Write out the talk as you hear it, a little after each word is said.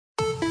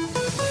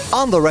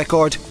On the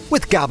Record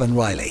with Gavan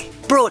Riley.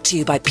 Brought to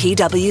you by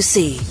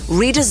PwC.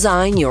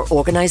 Redesign your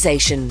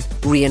organisation.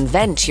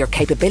 Reinvent your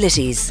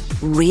capabilities.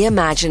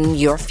 Reimagine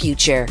your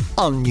future.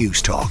 On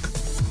News Talk.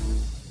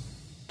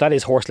 That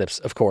is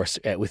Horselips, of course,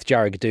 with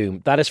Jarrah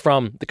Doom. That is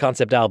from the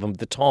concept album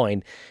The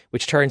Tyne,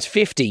 which turns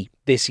 50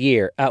 this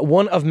year.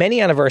 One of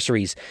many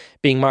anniversaries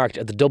being marked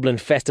at the Dublin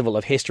Festival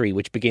of History,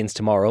 which begins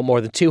tomorrow.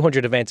 More than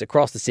 200 events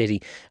across the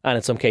city and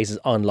in some cases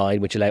online,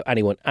 which allow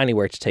anyone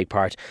anywhere to take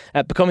part.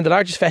 Becoming the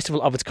largest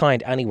festival of its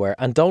kind anywhere.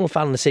 And Donal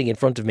Fallon is sitting in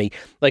front of me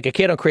like a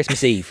kid on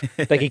Christmas Eve.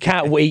 Like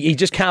he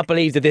just can't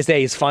believe that this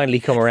day has finally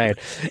come around.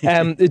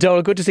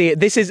 Donal, good to see you.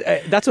 This is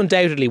that's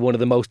undoubtedly one of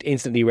the most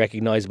instantly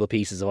recognisable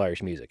pieces of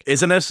Irish music,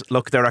 isn't it?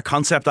 Look, there are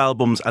concept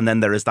albums and then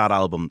there is that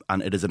album,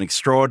 and it is an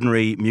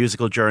extraordinary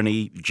musical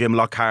journey. Jim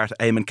Lockhart,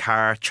 Eamon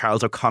Carr,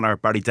 Charles O'Connor,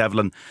 Barry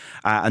Devlin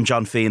and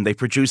John Feehan, they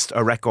produced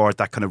a record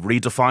that kind of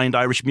redefined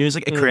Irish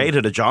music. It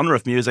created a genre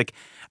of music,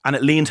 and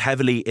it leaned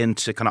heavily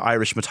into kind of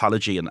Irish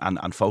mythology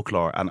and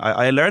folklore. And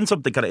I learned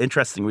something kind of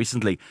interesting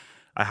recently.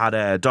 I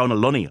had Donal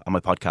Lunny on my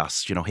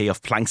podcast, you know, he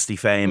of Planxty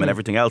fame and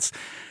everything else.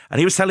 And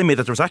he was telling me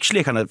that there was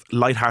actually a kind of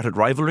light-hearted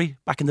rivalry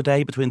back in the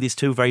day between these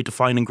two very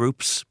defining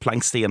groups,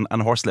 Planxty and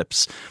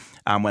Horselips.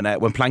 And when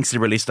Planxty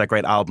released that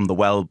great album, The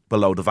Well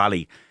Below the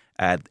Valley,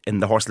 in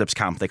the Horselips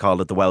camp, they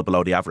called it The Well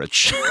Below the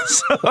Average.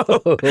 So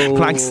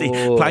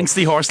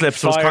Planxty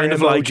Horselips was kind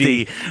of like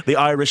the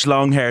Irish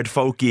long-haired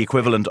folky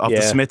equivalent of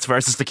the Smiths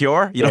versus the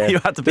Cure. You know, you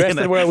had to be. The rest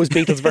of the world was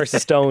Beatles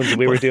versus Stones, and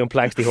we were doing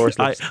Planxty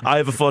Horselips. I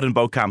have a foot in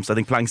both camps. I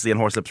think Planxty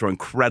and Horselips were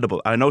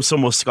incredible. I know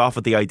some will scoff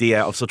at the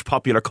idea of such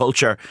popular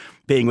culture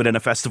being within a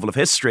festival of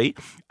history,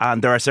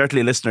 and there are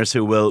certainly listeners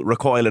who will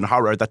recoil in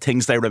horror that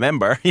things they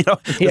remember. You know,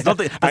 there's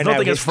nothing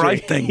as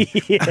frightening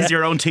as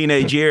your own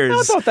teenage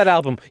years. How about that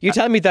album? You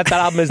tell me that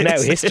album is now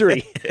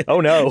history.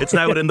 Oh no. It's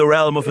now within the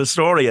realm of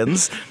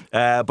historians,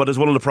 but as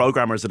one of the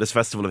programmers of this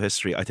Festival of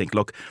History, I think,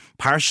 look,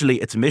 partially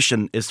its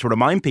mission is to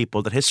remind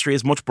people that history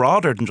is much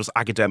broader than just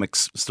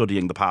academics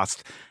studying the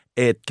past.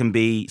 It can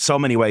be so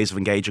many ways of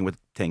engaging with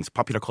things,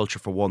 popular culture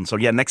for one. So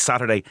yeah, next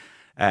Saturday,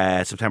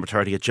 September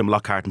 30th, Jim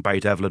Lockhart and Barry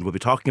Devlin will be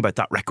talking about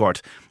that record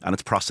and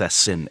its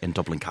process in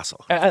Dublin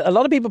Castle. A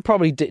lot of people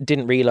probably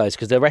didn't realise,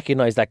 because they'll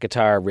recognise that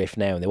guitar riff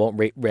now, and they won't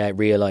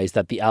realise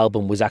that the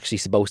album was actually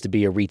supposed to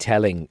be a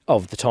retelling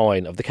of the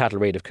Tyne, of the Cattle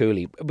Raid of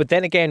Cooley. But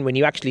then again, when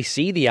you actually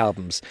see the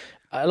albums,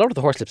 a lot of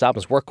the Horselips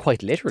albums were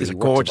quite literally these are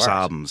gorgeous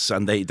albums,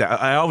 and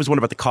I always wonder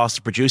about the cost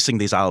of producing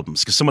these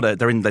albums, because some of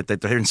they're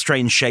in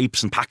strange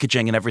shapes and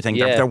packaging and everything.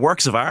 They're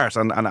works of art,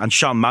 and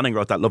Sean Manning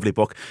wrote that lovely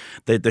book,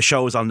 the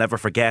shows I'll never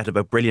forget,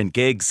 about brilliant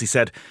gigs. He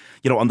said,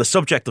 you know, on the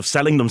subject of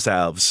selling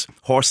themselves,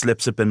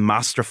 Horselips have been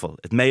masterful.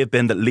 It may have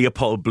been that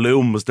Leopold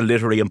Bloom was the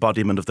literary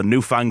embodiment of the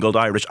newfangled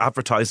Irish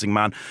advertising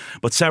man,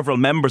 but several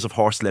members of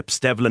Horselips,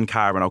 Devlin,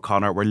 Carr and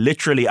O'Connor, were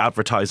literally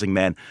advertising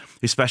men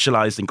who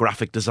specialised in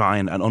graphic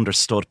design and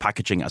understood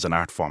packaging as an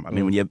art form. I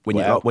mean,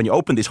 when you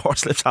open these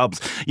Horselips albums,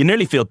 you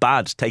nearly feel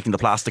bad taking the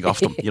plastic off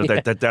them. You know,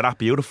 they're that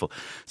beautiful.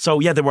 So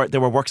yeah, they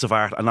were works of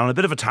art. And on a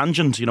bit of a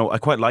tangent, you know, I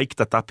quite like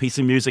that piece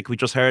of music we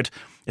just heard.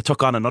 It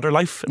took on another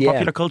life in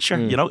popular culture,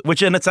 you know,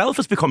 which in itself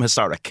has become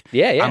historic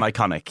and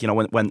iconic. You know,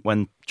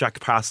 when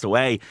Jack passed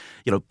away,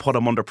 you know, Put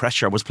Him Under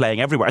Pressure was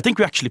playing everywhere. I think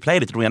we actually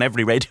played it, didn't we, on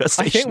every radio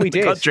station in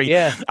the country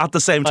at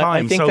the same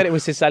time. I think that it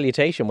was his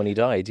salutation when he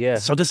died,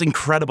 So this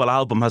incredible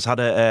album has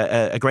had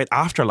a great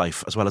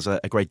afterlife as well as a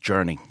great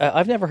journey.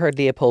 I've never heard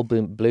Leopold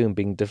Bloom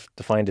being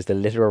defined as the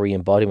literary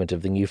embodiment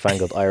of the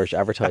newfangled Irish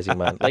advertising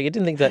man. Like, I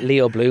didn't think that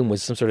Leo Bloom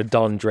was some sort of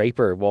Don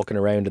Draper walking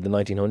around in the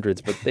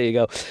 1900s, but there you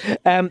go.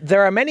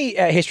 There are many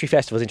history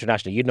festivals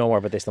internationally. You'd know more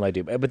about this than I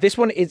do, but this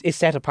one is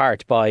set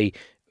apart by,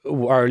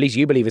 or at least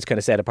you believe it's kind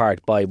of set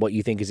apart by, what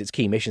you think is its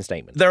key mission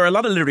statement. There are a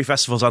lot of literary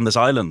festivals on this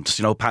island,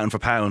 you know, pound for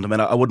pound. I mean,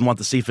 I wouldn't want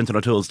to see Fintan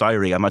O'Toole's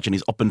diary. I imagine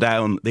he's up and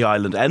down the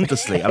island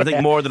endlessly. And I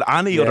think more than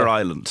any other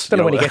island. Don't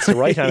know when he gets to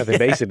write anything,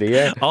 basically,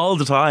 all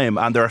the time.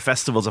 And there are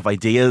festivals of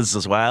ideas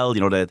as well,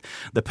 you know,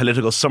 the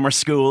political summer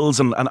schools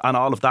and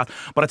all of that.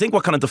 But I think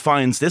what kind of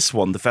defines this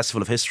one, the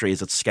Festival of History,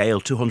 is its scale,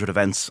 200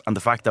 events, and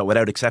the fact that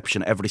without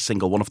exception, every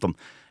single one of them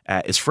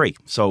is free.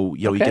 So,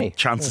 you know, you get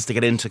chances to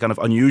get into kind of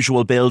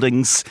unusual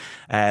buildings.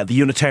 The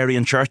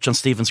Unitarian Church on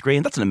Stephen's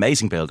Green, that's an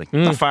amazing building.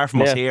 Not far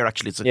from us here,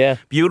 actually. It's a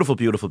beautiful,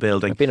 beautiful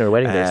building. I've been at a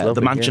wedding there. It's lovely,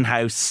 the Mansion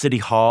House, City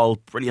Hall,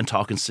 brilliant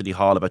talk in City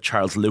Hall about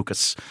Charles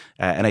Lucas,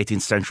 an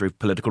 18th century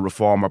political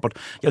reformer. But,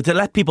 you know, to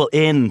let people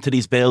in to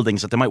these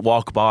buildings that they might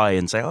walk by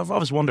and say, oh, I've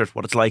always wondered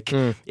what it's like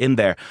in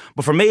there.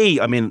 But for me,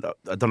 I mean,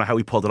 I don't know how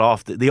he pulled it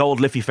off. The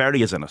old Liffey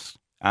Ferry is in it.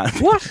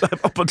 What?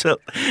 Up until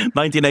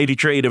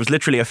 1983, there was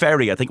literally a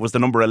ferry, I think it was the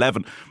number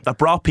 11, that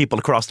brought people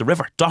across the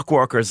river, dock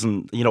workers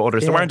and, you know,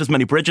 others. There weren't as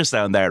many bridges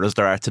down there as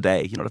there are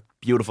today. You know, the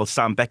beautiful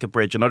Sam Beckett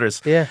Bridge and others.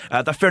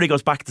 That ferry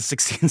goes back to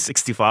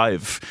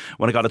 1665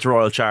 when it got its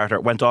royal charter.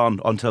 It went on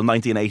until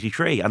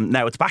 1983, and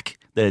now it's back.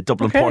 the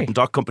Dublin Port and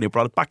Dock Company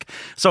brought it back.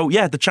 So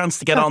yeah, the chance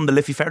to get on the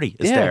Liffey Ferry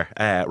is there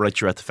right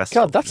throughout the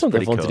festival. God, that's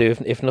something fun to do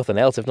if nothing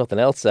else. If nothing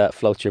else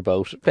floats your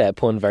boat.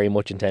 Pun very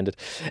much intended.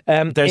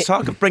 There's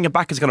talk of bringing it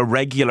back as kind of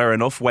regular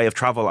enough way of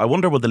travel. I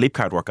wonder will the Leap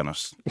card work on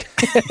us?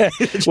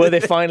 Will they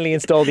finally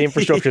install the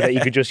infrastructure that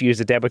you could just use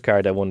a debit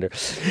card, I wonder.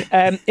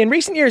 In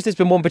recent years there's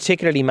been one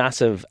particularly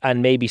massive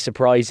and maybe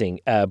surprising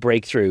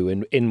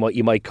breakthrough in what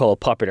you might call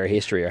popular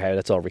history, or how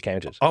that's all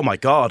recounted. Oh my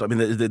God, I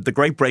mean the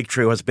great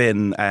breakthrough has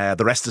been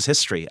The Rest is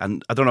History,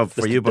 and I don't know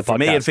for you, but for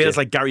me it feels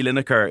like Gary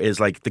Lineker is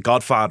like the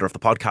godfather of the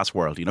podcast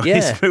world. You know,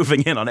 he's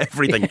moving in on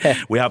everything.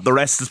 We have the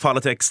rest is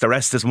politics, the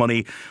rest is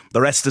money,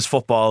 the rest is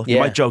football. You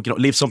might joke,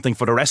 leave something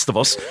for the rest of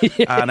us,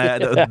 and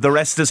the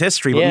rest is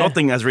history, but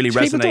nothing has really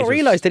resonated. People don't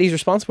realise that he's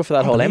responsible for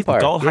that whole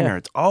empire. Goal hanger,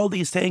 it's all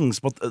these things,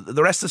 but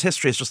the rest is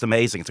history is just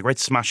amazing. It's a great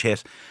smash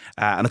hit,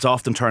 and it's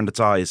often turned its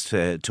eyes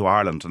to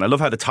Ireland. And I love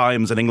how the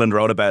Times in England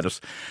wrote about it,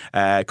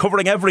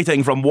 covering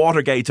everything from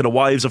Watergate to the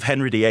wives of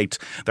Henry VIII.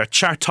 Their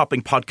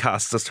chart-topping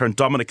podcast has turned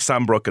Dominic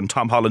Sambrook and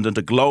Tom Holland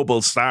into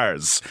global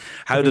stars.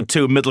 How did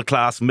two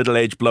middle-class,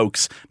 middle-aged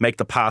blokes make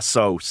the past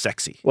so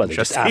sexy? Well, they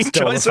just asked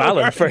Donal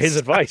Fallon for his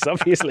advice,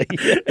 obviously.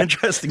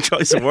 Interesting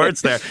choice of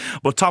words there.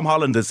 But Tom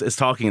Holland is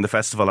talking in the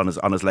festival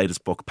on his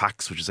latest book,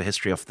 Pax, which is a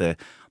history of the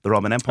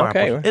Roman Empire.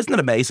 Okay. But isn't it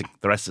amazing?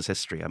 The rest is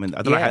history. I mean,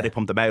 I don't know how they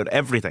pumped them out.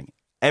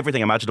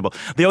 Everything imaginable.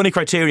 The only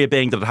criteria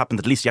being that it happened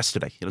at least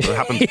yesterday. That it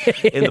happened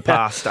in the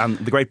past. And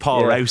the great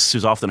Paul Rouse,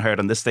 who's often heard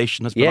on this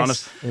station, has been on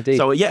it. Indeed.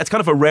 So yeah, it's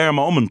kind of a rare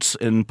moment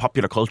in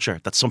popular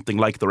culture that something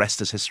like The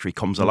Rest is History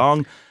comes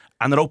along.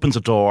 And it opens a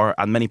door,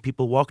 and many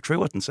people walk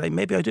through it and say,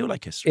 maybe I do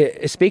like history.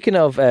 Speaking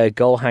of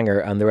goal hanger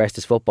and the rest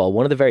is football,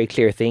 one of the very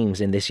clear themes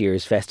in this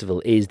year's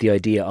festival is the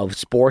idea of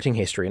sporting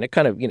history. And it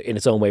kind of, in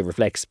its own way,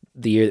 reflects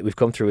the year that we've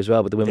come through as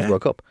well with the Women's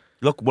World Cup.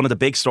 Look, one of the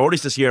big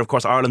stories this year, of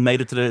course, Ireland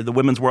made it to the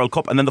Women's World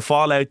Cup, and then the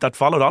fallout that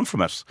followed on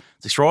from it.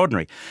 It's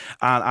extraordinary.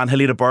 And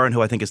Helena Byrne,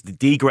 who I think is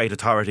the great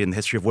authority in the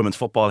history of women's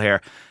football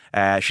here,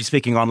 she's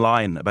speaking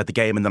online about the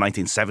game in the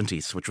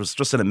 1970s, which was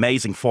just an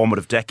amazing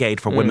formative decade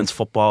for women's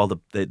football.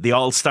 The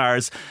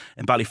All-Stars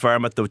in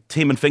Ballyfermot, the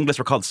team in Finglas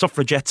were called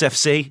Suffragettes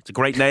FC. It's a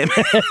great name.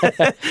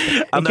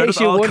 And in case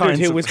you wondered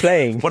who was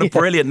playing. What a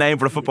brilliant name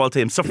for a football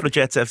team,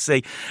 Suffragettes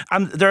FC.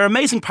 And there are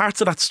amazing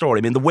parts of that story.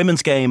 I mean, the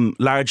women's game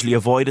largely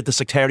avoided the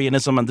sectarianism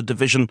and the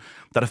division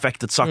that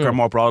affected soccer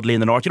more broadly in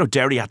the north.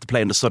 Derry had to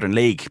play in the Southern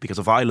League because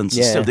of violence.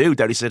 They still do,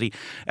 Derry City.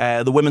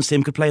 The women's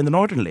team could play in the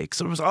Northern League.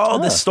 So there was all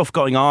this stuff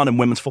going on in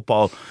women's football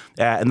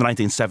in the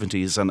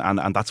 1970s,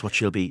 and that's what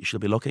she'll be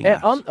looking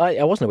at.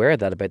 I wasn't aware of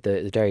that about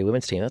the Derry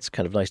women's team. That's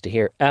kind of nice to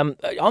hear. On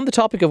the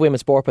topic of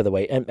women's sport, by the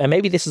way, and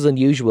maybe this is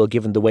unusual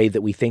given the way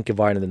that we think of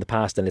Ireland in the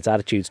past and its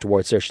attitudes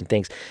towards certain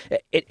things.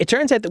 It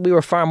turns out that we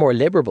were far more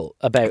liberal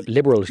about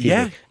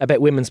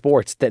women's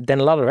sports than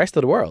a lot of the rest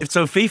of the world.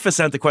 So FIFA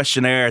sent a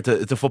questionnaire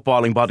to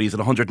footballing bodies in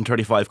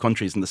 135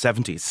 countries in the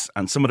 70s,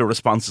 and some of the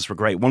responses were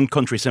great. One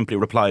country simply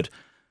replied,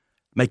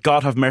 "May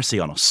God have mercy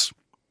on us."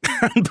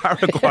 And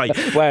Paraguay.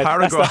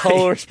 That's the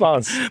whole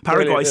response.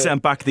 Paraguay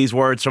sent back these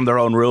words from their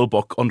own rule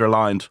book,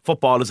 underlined: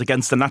 "Football is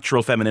against the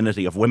natural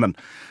femininity of women."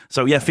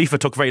 So yeah, FIFA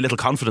took very little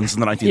confidence in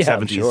the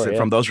 1970s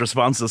from those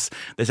responses.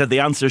 They said the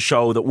answers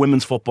show that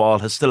women's football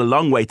has still a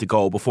long way to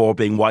go before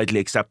being widely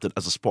accepted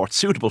as a sport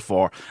suitable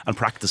for and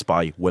practiced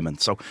by women.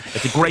 So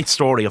it's a great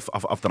story of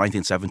the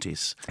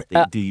 1970s,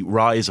 the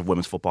rise of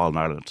women's football in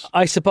Ireland.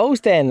 I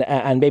suppose then,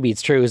 and maybe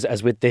it's true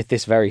as with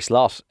this very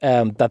slot,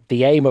 that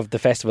the aim of the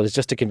festival is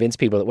just to convince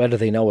people that whether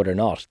they know it or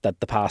not, that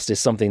the past is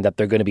something that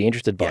they're going to be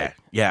interested by.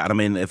 Yeah, and I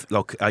mean,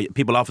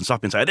 people often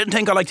stop me and say, "I didn't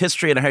think I liked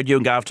history," and I heard you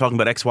and Gav talking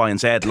about X, Y and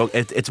Z. Look,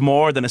 it's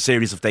more than a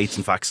series of dates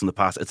and facts in the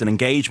past. It's an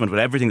engagement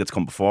with everything that's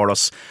come before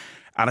us.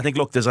 And I think,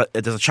 look, there's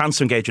a chance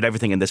to engage with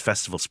everything in this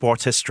festival: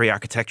 sports history,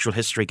 architectural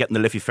history, getting the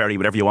Liffey Ferry,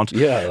 whatever you want.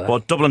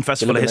 But Dublin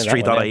Festival of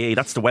History.ie,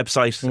 that's the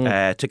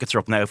website. Tickets are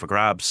up now for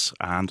grabs.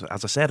 And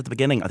as I said at the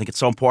beginning, I think it's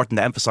so important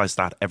to emphasise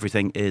that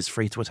everything is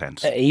free to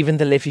attend. Even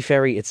the Liffey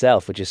Ferry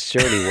itself, which is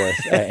surely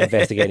worth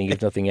investigating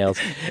if nothing else.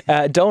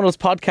 Donal's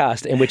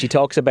podcast, in which he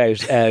talks about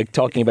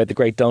talking about the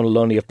great Donal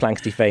Lunny of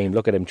Planxty fame.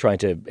 Look at him trying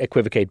to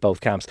equivocate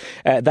both camps.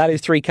 That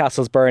is Three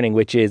Castles Burning,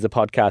 which is a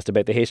podcast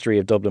about the history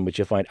of Dublin, which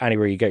you'll find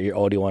anywhere you get your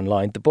audio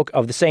online. The book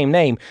of the same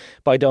name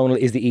by Donal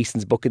is the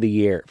Easton's Book of the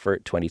Year for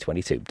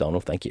 2022. Donal,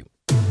 thank you.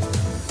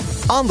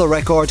 On the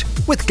Record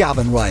with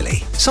Gavan Riley,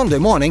 Sunday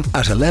morning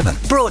at 11.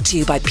 Brought to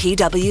you by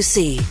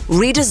PwC.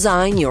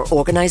 Redesign your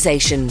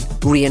organisation.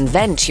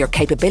 Reinvent your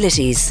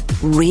capabilities.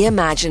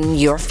 Reimagine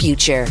your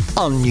future.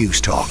 On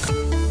News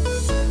Talk.